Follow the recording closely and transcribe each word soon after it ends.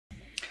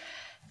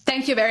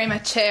Thank you very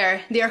much,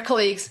 Chair. Dear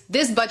colleagues,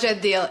 this budget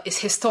deal is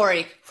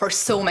historic for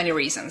so many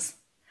reasons.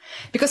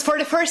 Because for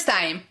the first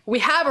time, we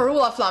have a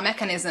rule of law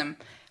mechanism.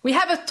 We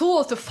have a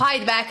tool to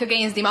fight back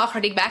against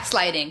democratic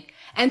backsliding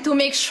and to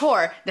make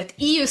sure that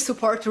EU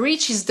support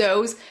reaches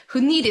those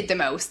who need it the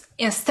most,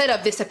 instead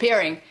of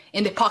disappearing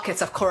in the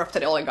pockets of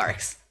corrupted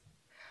oligarchs.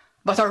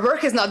 But our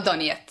work is not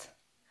done yet.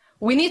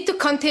 We need to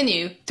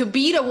continue to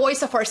be the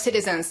voice of our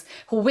citizens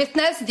who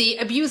witness the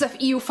abuse of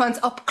EU funds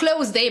up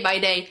close day by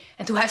day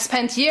and who have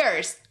spent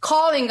years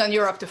calling on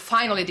Europe to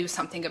finally do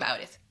something about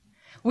it.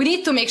 We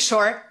need to make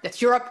sure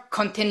that Europe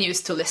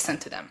continues to listen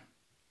to them.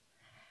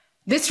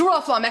 This rule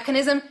of law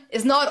mechanism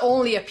is not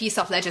only a piece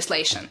of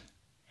legislation.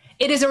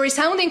 It is a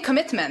resounding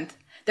commitment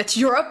that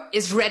Europe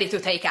is ready to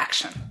take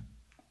action.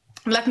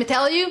 Let me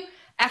tell you,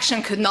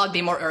 action could not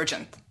be more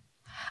urgent.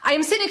 I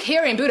am sitting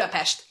here in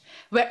Budapest,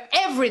 where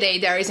every day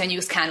there is a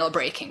new scandal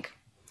breaking.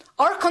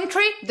 Our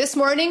country this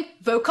morning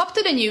woke up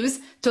to the news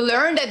to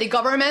learn that the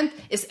government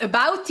is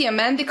about to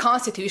amend the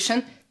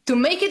constitution to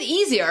make it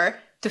easier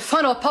to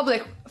funnel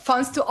public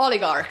funds to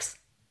oligarchs.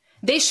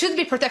 They should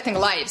be protecting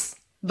lives,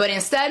 but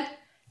instead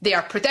they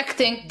are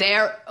protecting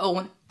their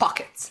own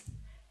pockets.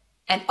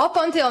 And up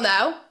until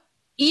now,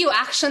 EU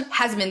action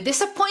has been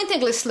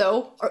disappointingly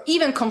slow or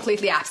even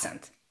completely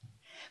absent.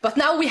 But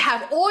now we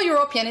have all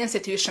European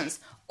institutions,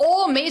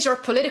 all major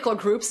political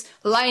groups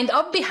lined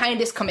up behind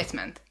this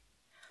commitment.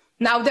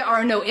 Now there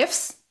are no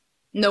ifs,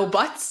 no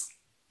buts,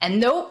 and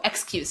no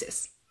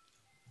excuses.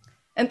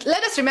 And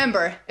let us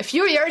remember, a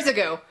few years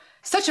ago,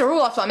 such a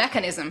rule of law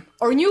mechanism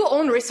or new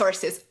own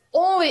resources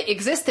only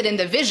existed in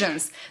the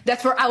visions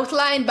that were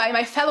outlined by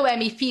my fellow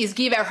MEPs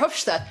Guy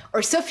Verhofstadt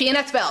or Sophie in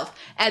 't Veld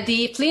at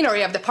the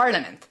plenary of the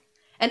Parliament.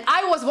 And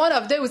I was one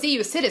of those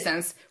EU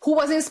citizens who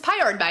was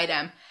inspired by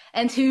them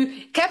and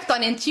who kept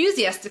on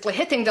enthusiastically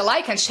hitting the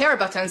like and share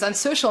buttons on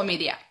social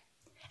media.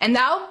 And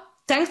now,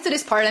 thanks to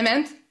this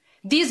Parliament,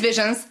 these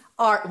visions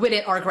are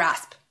within our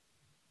grasp.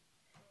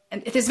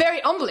 And it is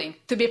very humbling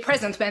to be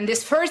present when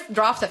this first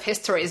draft of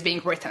history is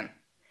being written.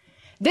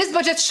 This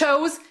budget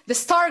shows the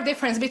stark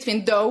difference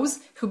between those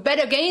who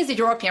bet against the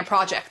European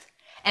project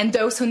and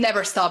those who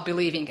never stopped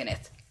believing in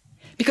it.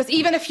 Because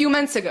even a few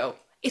months ago,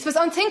 it was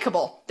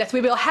unthinkable that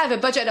we will have a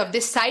budget of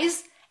this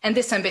size and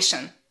this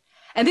ambition.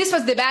 And this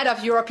was the bad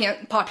of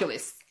European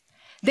populists.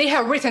 They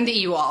have written the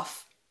EU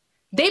off.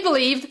 They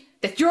believed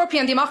that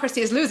European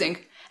democracy is losing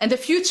and the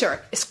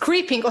future is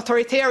creeping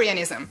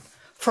authoritarianism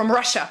from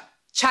Russia,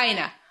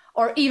 China,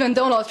 or even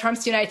Donald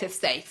Trump's United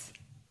States.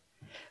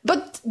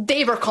 But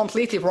they were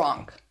completely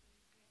wrong.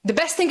 The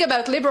best thing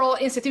about liberal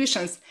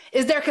institutions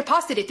is their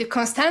capacity to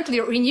constantly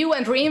renew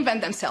and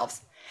reinvent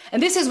themselves.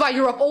 And this is why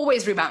Europe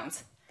always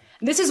rebounds.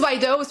 This is why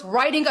those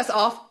writing us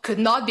off could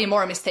not be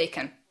more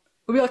mistaken.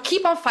 We will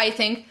keep on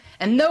fighting,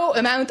 and no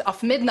amount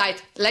of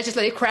midnight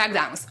legislative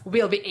crackdowns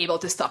will be able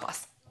to stop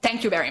us.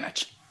 Thank you very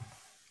much.